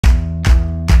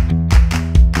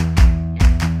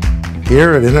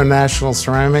Here at International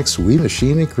Ceramics, we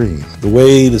machine it green. The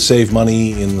way to save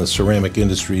money in the ceramic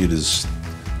industry is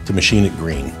to machine it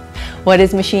green. What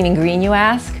is machining green, you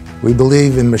ask? We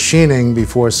believe in machining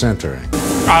before sintering.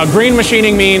 Green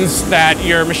machining means that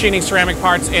you're machining ceramic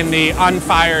parts in the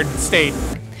unfired state.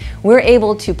 We're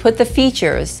able to put the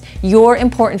features, your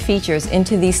important features,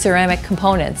 into these ceramic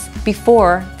components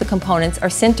before the components are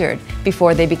sintered,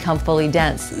 before they become fully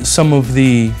dense. Some of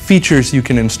the features you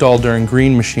can install during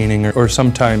green machining are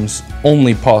sometimes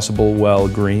only possible while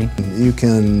green. You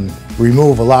can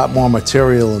remove a lot more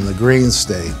material in the green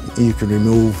state. You can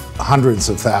remove hundreds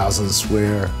of thousands,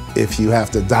 where if you have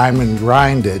to diamond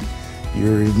grind it,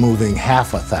 you're removing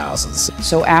half a thousand.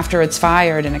 So after it's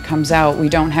fired and it comes out, we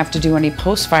don't have to do any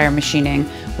post-fire machining,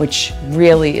 which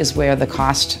really is where the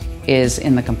cost is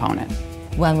in the component.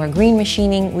 When we're green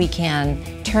machining, we can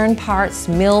turn parts,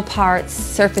 mill parts,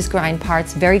 surface grind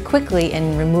parts very quickly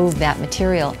and remove that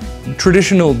material.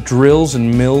 Traditional drills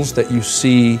and mills that you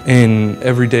see in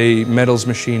everyday metals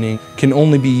machining can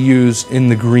only be used in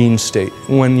the green state.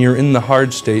 When you're in the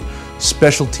hard state,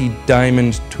 specialty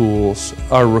diamond tools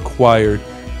are required.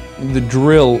 The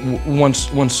drill, once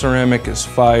ceramic is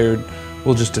fired,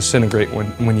 will just disintegrate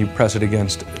when you press it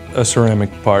against a ceramic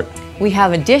part. We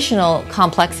have additional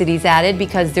complexities added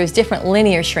because there's different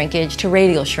linear shrinkage to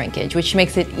radial shrinkage, which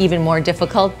makes it even more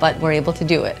difficult, but we're able to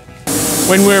do it.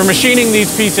 When we're machining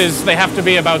these pieces, they have to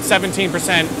be about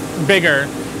 17% bigger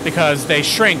because they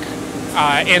shrink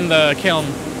in the kiln.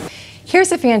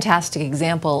 Here's a fantastic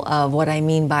example of what I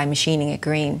mean by machining it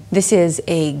green. This is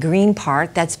a green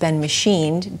part that's been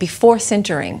machined before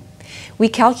sintering. We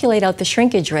calculate out the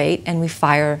shrinkage rate and we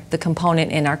fire the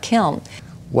component in our kiln.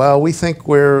 Well, we think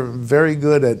we're very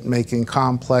good at making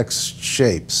complex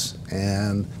shapes,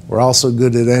 and we're also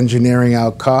good at engineering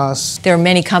out costs. There are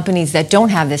many companies that don't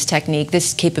have this technique,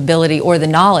 this capability, or the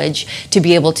knowledge to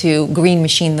be able to green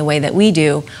machine the way that we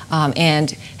do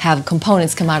and have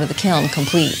components come out of the kiln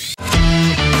complete.